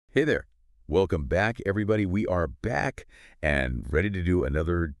Hey there. Welcome back, everybody. We are back and ready to do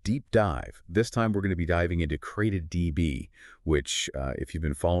another deep dive. This time we're going to be diving into CrateDB, which, if you've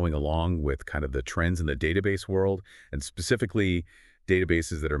been following along with kind of the trends in the database world, and specifically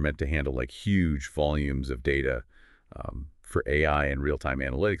databases that are meant to handle like huge volumes of data for AI and real-time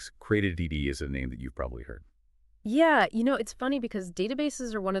analytics, CrateDB is a name that you've probably heard. Yeah, it's funny because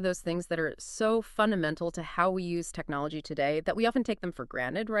databases are one of those things that are so fundamental to how we use technology today that we often take them for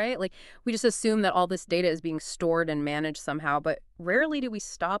granted, right? Like we just assume that all this data is being stored and managed somehow, but rarely do we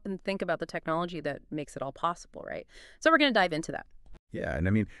stop and think about the technology that makes it all possible, right? So we're going to dive into that. Yeah, and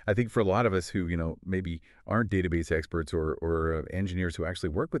I mean, I think for a lot of us who, maybe aren't database experts or engineers who actually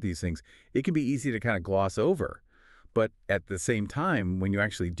work with these things, it can be easy to kind of gloss over. But at the same time, when you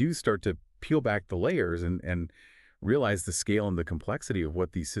actually do start to peel back the layers and realize the scale and the complexity of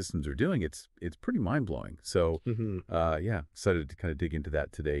what these systems are doing, it's pretty mind-blowing. So, hmm yeah, excited to kind of dig into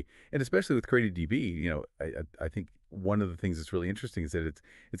that today. And especially with CrateDB, I think one of the things that's really interesting is that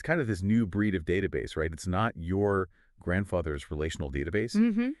it's kind of this new breed of database, right? It's not your grandfather's relational database.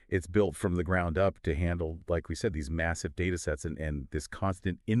 Hmm. It's built from the ground up to handle, like we said, these massive data sets and this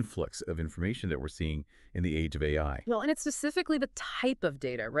constant influx of information that we're seeing in the age of AI. Well, and it's specifically the type of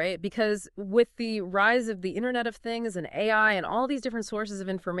data, right? Because with the rise of the Internet of Things and AI and all these different sources of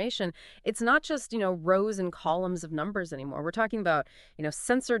information, it's not just, rows and columns of numbers anymore. We're talking about,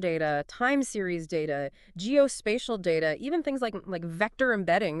 sensor data, time series data, geospatial data, even things like vector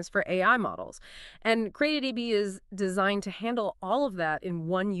embeddings for AI models. And CrateDB is designed to handle all of that in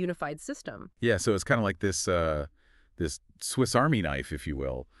one unified system. Yeah, so it's kind of like this Swiss Army knife, if you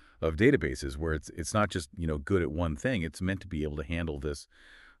will, of databases where it's not just, good at one thing. It's meant to be able to handle this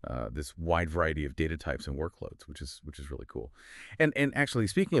wide variety of data types and workloads, which is really cool. And actually,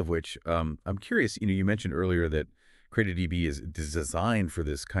 speaking of which, I'm curious. You mentioned earlier that CrateDB is designed for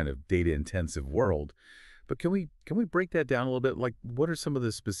this kind of data intensive world, but can we break that down a little bit? Like, what are some of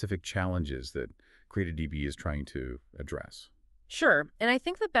the specific challenges that CrateDB is trying to address? Sure. And I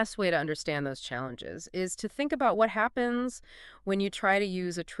think the best way to understand those challenges is to think about what happens when you try to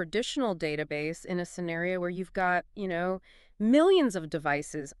use a traditional database in a scenario where you've got, millions of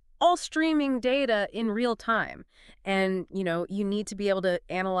devices all streaming data in real time. And, you need to be able to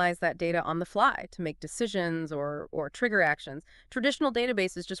analyze that data on the fly to make decisions or trigger actions. Traditional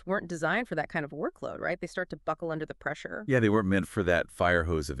databases just weren't designed for that kind of workload, right? They start to buckle under the pressure. Yeah, they weren't meant for that fire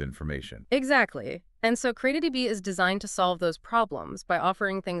hose of information. Exactly. And so CrateDB is designed to solve those problems by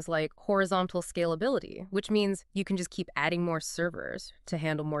offering things like horizontal scalability, which means you can just keep adding more servers to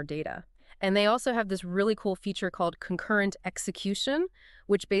handle more data. And they also have this really cool feature called concurrent execution,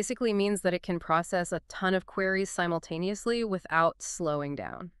 which basically means that it can process a ton of queries simultaneously without slowing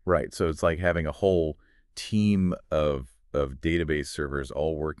down. Right. So it's like having a whole team of database servers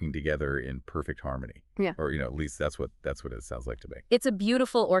all working together in perfect harmony. Yeah. Or, at least that's what it sounds like to me. It's a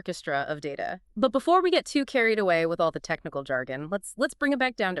beautiful orchestra of data. But before we get too carried away with all the technical jargon, let's bring it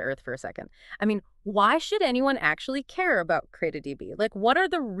back down to earth for a second. I mean, why should anyone actually care about CrateDB? Like, what are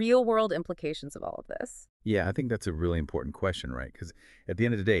the real-world implications of all of this? Yeah, I think that's a really important question, right? Because at the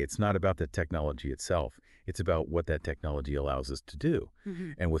end of the day, it's not about the technology itself. It's about what that technology allows us to do.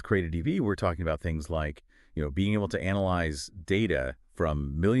 Hmm. And with CrateDB, we're talking about things like, being able to analyze data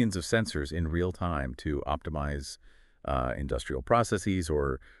from millions of sensors in real time to optimize industrial processes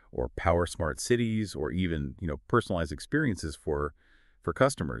or power smart cities or even, personalized experiences for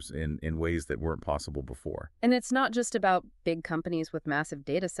customers in ways that weren't possible before. And it's not just about big companies with massive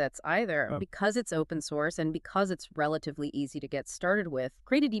data sets either. Oh. Because it's open source and because it's relatively easy to get started with,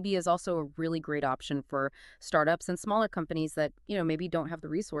 CrateDB is also a really great option for startups and smaller companies that, maybe don't have the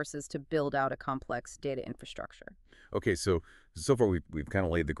resources to build out a complex data infrastructure. Okay, so far we've kind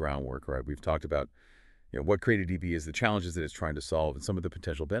of laid the groundwork, right? We've talked about what CrateDB is, the challenges that it's trying to solve, and some of the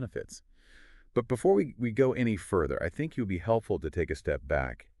potential benefits. But before we go any further, I think it would be helpful to take a step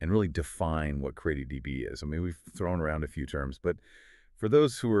back and really define what CrateDB is. I mean, we've thrown around a few terms, but for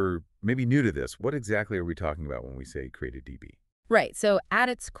those who are maybe new to this, what exactly are we talking about when we say CrateDB? Right. So at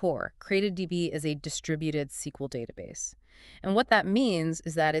its core, CrateDB is a distributed SQL database. And what that means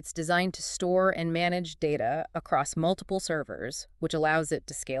is that it's designed to store and manage data across multiple servers, which allows it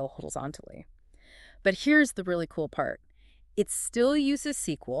to scale horizontally. But here's the really cool part. It still uses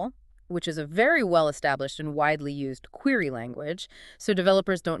SQL, which is a very well-established and widely used query language, so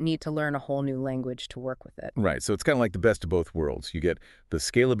developers don't need to learn a whole new language to work with it. Right, so it's kind of like the best of both worlds. You get the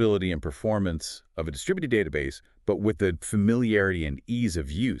scalability and performance of a distributed database, but with the familiarity and ease of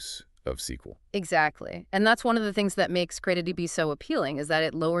use of SQL. Exactly. And that's one of the things that makes CrateDB so appealing is that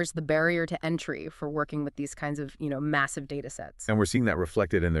it lowers the barrier to entry for working with these kinds of, massive data sets. And we're seeing that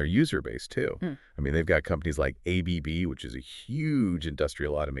reflected in their user base, too. Hmm. I mean, they've got companies like ABB, which is a huge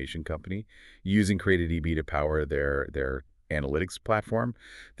industrial automation company, using CrateDB to power their analytics platform.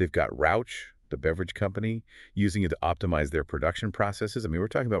 They've got Rouch, the beverage company, using it to optimize their production processes. I mean, we're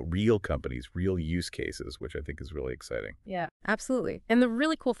talking about real companies, real use cases, which I think is really exciting. Yeah, absolutely. And the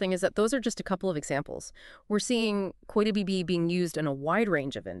really cool thing is that those are just a couple of examples. We're seeing CoiDBB being used in a wide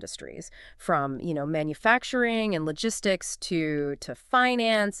range of industries, from, manufacturing and logistics to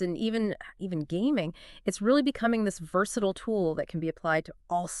finance and even gaming. It's really becoming this versatile tool that can be applied to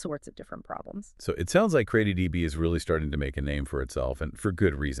all sorts of different problems. So it sounds like CrateDB is really starting to make a name for itself, and for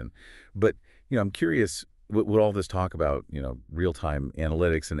good reason. But I'm curious, with all this talk about, real-time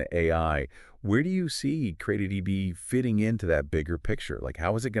analytics and AI, where do you see CrateDB fitting into that bigger picture? Like,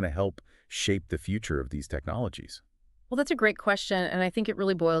 how is it going to help shape the future of these technologies? Well, that's a great question, and I think it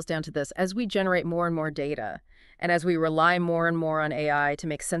really boils down to this. As we generate more and more data, and as we rely more and more on AI to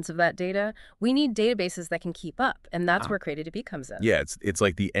make sense of that data, we need databases that can keep up, and that's Ah. where CrateDB comes in. Yeah, it's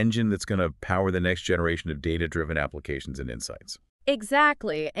like the engine that's going to power the next generation of data-driven applications and insights.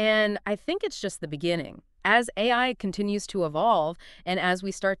 Exactly. And I think it's just the beginning. As AI continues to evolve, and as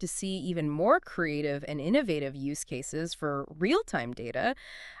we start to see even more creative and innovative use cases for real-time data,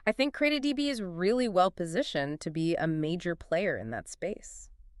 I think CrateDB is really well positioned to be a major player in that space.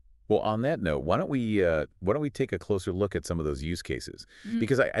 Well, on that note, why don't we take a closer look at some of those use cases? Mhm.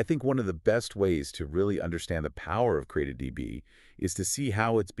 Because I think one of the best ways to really understand the power of CrateDB is to see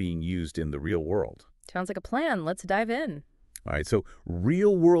how it's being used in the real world. Sounds like a plan. Let's dive in. All right, so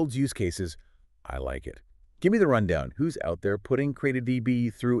real world use cases, I like it. Give me the rundown. Who's out there putting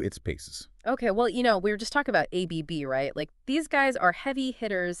CrateDB through its paces? Okay, well, we were just talking about ABB, right? Like, these guys are heavy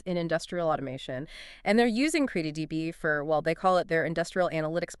hitters in industrial automation, and they're using CrateDB for, well, they call it their industrial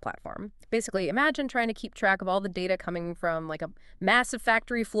analytics platform. Basically, imagine trying to keep track of all the data coming from, like, a massive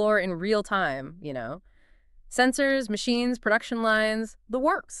factory floor in real time. Sensors, machines, production lines, the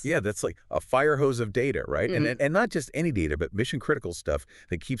works. Yeah, that's like a fire hose of data, right? And, Mhm. and and not just any data, but mission critical stuff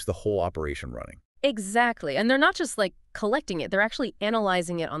that keeps the whole operation running. Exactly. And they're not just like collecting it, they're actually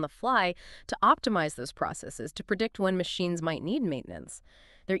analyzing it on the fly to optimize those processes, to predict when machines might need maintenance.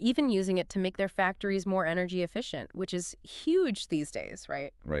 They're even using it to make their factories more energy efficient, which is huge these days,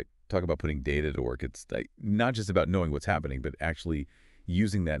 right? Right. Talk about putting data to work. It's like not just about knowing what's happening, but actually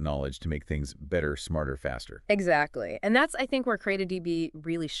using that knowledge to make things better, smarter, faster. Exactly. And that's, I think, where CreatorDB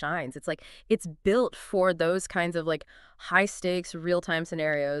really shines. It's like it's built for those kinds of like high stakes, real time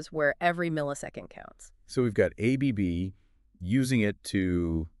scenarios where every millisecond counts. So we've got ABB using it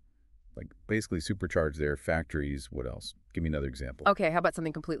to like basically supercharge their factories. What else? Give me another example. Okay, how about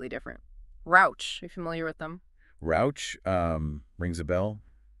something completely different? Rouch, are you familiar with them? Rouch rings a bell.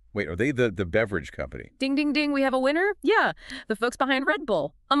 Wait, are they the beverage company? Ding, ding, ding, we have a winner? Yeah, the folks behind Red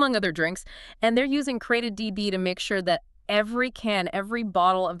Bull, among other drinks. And they're using CreatorDB to make sure that every can, every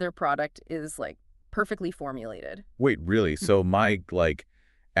bottle of their product is like perfectly formulated. Wait, really? So my like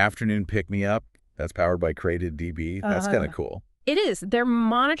afternoon pick me up, that's powered by CrateDB. That's kind of cool. It is. They're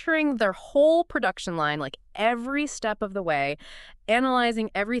monitoring their whole production line, like every step of the way,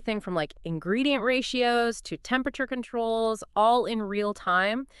 analyzing everything from like ingredient ratios to temperature controls, all in real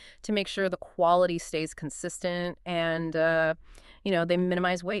time to make sure the quality stays consistent and, they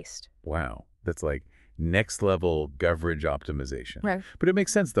minimize waste. Wow. That's like next level beverage optimization. Right. But it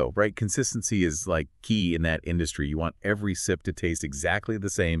makes sense though, right? Consistency is like key in that industry. You want every sip to taste exactly the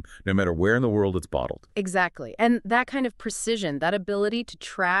same, no matter where in the world it's bottled. Exactly. And that kind of precision, that ability to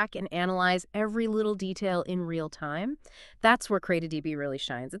track and analyze every little detail in real time, that's where CreatorDB really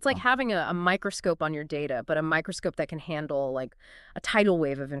shines. It's like having a microscope on your data, but a microscope that can handle like a tidal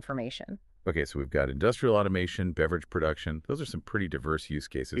wave of information. Okay, so we've got industrial automation, beverage production. Those are some pretty diverse use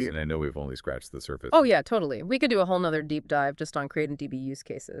cases, and I know we've only scratched the surface. Oh, yeah, totally. We could do a whole nother deep dive just on CreateDB use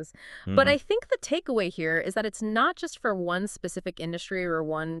cases. But Mhm. I think the takeaway here is that it's not just for one specific industry or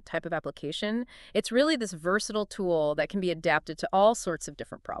one type of application. It's really this versatile tool that can be adapted to all sorts of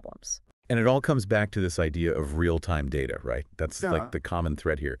different problems. And it all comes back to this idea of real-time data, right? That's Yeah. like the common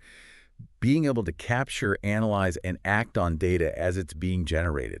thread here. Being able to capture, analyze, and act on data as it's being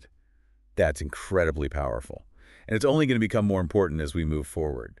generated. That's incredibly powerful. And it's only going to become more important as we move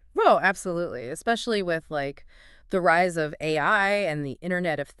forward. Oh, absolutely. Especially with like the rise of AI and the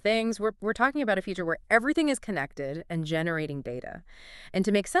Internet of Things. We're talking about a future where everything is connected and generating data. And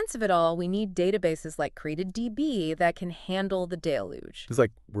to make sense of it all, we need databases like CreateDB that can handle the deluge. It's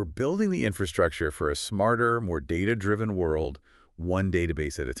like we're building the infrastructure for a smarter, more data-driven world one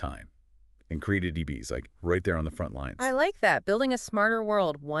database at a time. And CrateDB's like right there on the front I lines. like that. Building a smarter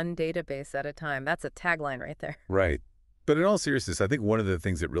world, one database at a time. That's a tagline right there. Right. But in all seriousness, I think one of the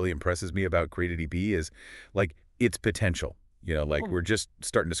things that really impresses me about CrateDB is like its potential. Like Oh, we're just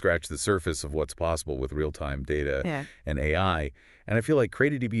starting to scratch the surface of what's possible with real-time data yeah. and AI. And I feel like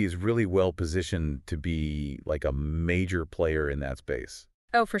CrateDB is really well positioned to be like a major player in that space.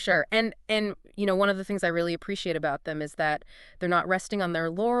 Oh, for sure. And one of the things I really appreciate about them is that they're not resting on their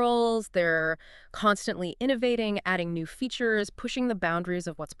laurels. They're constantly innovating, adding new features, pushing the boundaries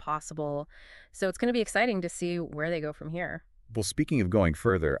of what's possible. So it's going to be exciting to see where they go from here. Well, speaking of going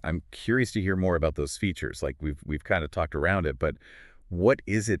further, I'm curious to hear more about those features. Like we've kind of talked around it, but what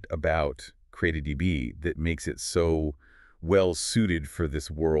is it about CrateDB that makes it so well suited for this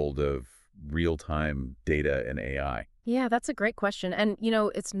world of real-time data and AI? Yeah, that's a great question. And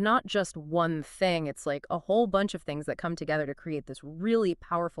it's not just one thing. It's like a whole bunch of things that come together to create this really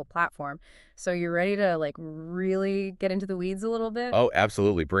powerful platform. So you're ready to like really get into the weeds a little bit? Oh,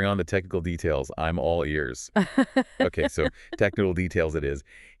 absolutely. Bring on the technical details. I'm all ears. Okay, so technical details it is.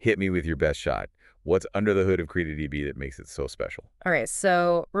 Hit me with your best shot. What's under the hood of CreateDB that makes it so special? All right,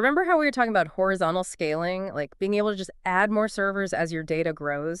 so remember how we were talking about horizontal scaling, like being able to just add more servers as your data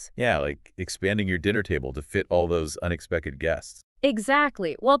grows? Yeah, like expanding your dinner table to fit all those unexpected guests.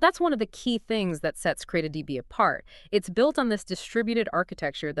 Exactly. Well, that's one of the key things that sets CreateDB apart. It's built on this distributed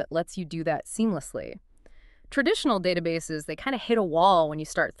architecture that lets you do that seamlessly. Traditional databases, they kind of hit a wall when you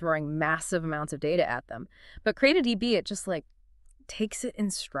start throwing massive amounts of data at them. But CreateDB, it just like takes it in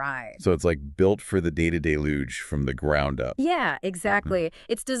stride. So it's like built for the data deluge from the ground up. Yeah, Mhm. exactly.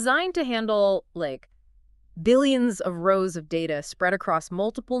 It's designed to handle like billions of rows of data spread across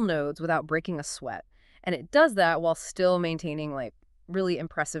multiple nodes without breaking a sweat. And it does that while still maintaining like really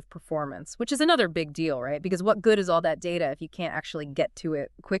impressive performance, which is another big deal, right? Because what good is all that data if you can't actually get to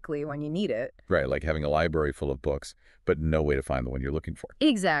it quickly when you need it? Right, like having a library full of books, but no way to find the one you're looking for.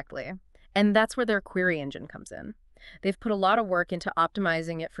 Exactly. And that's where their query engine comes in. They've put a lot of work into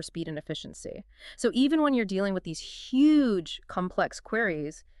optimizing it for speed and efficiency. So even when you're dealing with these huge, complex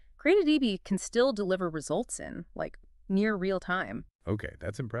queries, CreateDB can still deliver results in like near real time. Okay,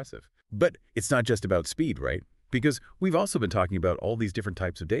 that's impressive. But it's not just about speed, right? Because we've also been talking about all these different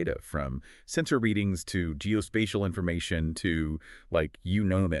types of data, from sensor readings to geospatial information to, like, you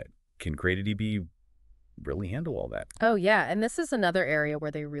name it. Can CreateDB really handle all that? Oh, yeah, and this is another area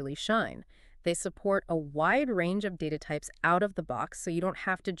where they really shine. They support a wide range of data types out of the box, so you don't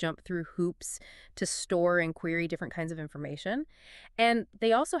have to jump through hoops to store and query different kinds of information. And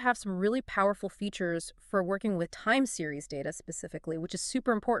they also have some really powerful features for working with time series data specifically, which is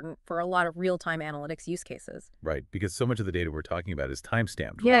super important for a lot of real-time analytics use cases. Right, because so much of the data we're talking about is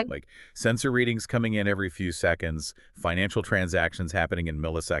time-stamped, Yeah. right? Like sensor readings coming in every few seconds, financial transactions happening in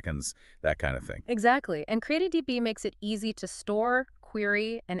milliseconds, that kind of thing. Exactly. And CreateDB makes it easy to store,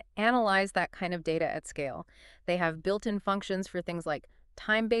 query, and analyze that kind of data at scale. They have built-in functions for things like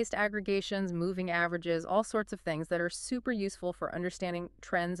time-based aggregations, moving averages, all sorts of things that are super useful for understanding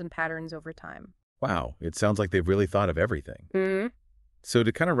trends and patterns over time. Wow, it sounds like they've really thought of everything. Mm-hmm. So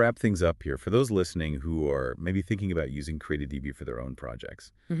to kind of wrap things up here, for those listening who are maybe thinking about using CreateDB for their own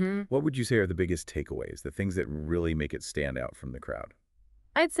projects, what would you say are the biggest takeaways, the things that really make it stand out from the crowd?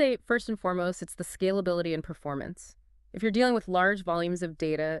 I'd say first and foremost, it's the scalability and performance. If you're dealing with large volumes of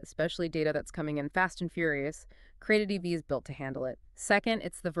data, especially data that's coming in fast and furious, CreateDB is built to handle it. Second,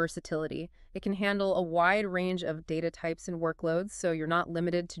 it's the versatility. It can handle a wide range of data types and workloads, so you're not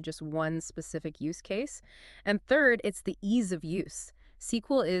limited to just one specific use case. And third, it's the ease of use.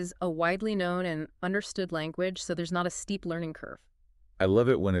 SQL is a widely known and understood language, so there's not a steep learning curve. I love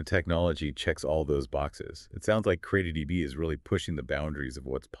it when a technology checks all those boxes. It sounds like CreateDB is really pushing the boundaries of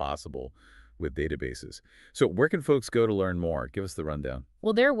what's possible with databases. So where can folks go to learn more? Give us the rundown.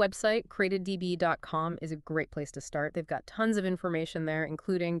 Well, their website, crateddb.com, is a great place to start. They've got tons of information there,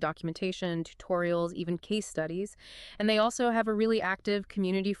 including documentation, tutorials, even case studies. And they also have a really active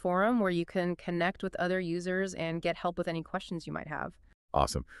community forum where you can connect with other users and get help with any questions you might have.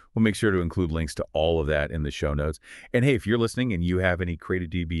 Awesome. We'll make sure to include links to all of that in the show notes. And hey, if you're listening and you have any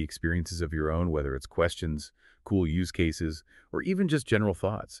CreateDB experiences of your own, whether it's questions, cool use cases, or even just general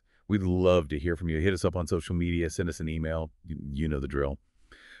thoughts, we'd love to hear from you. Hit us up on social media, send us an email. You know the drill.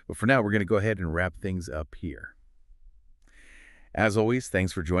 But for now, we're going to go ahead and wrap things up here. As always,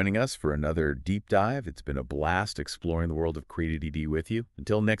 thanks for joining us for another deep dive. It's been a blast exploring the world of CreateDB with you.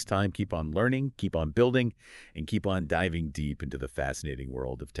 Until next time, keep on learning, keep on building, and keep on diving deep into the fascinating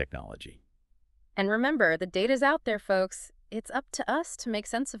world of technology. And remember, the data's out there, folks. It's up to us to make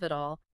sense of it all.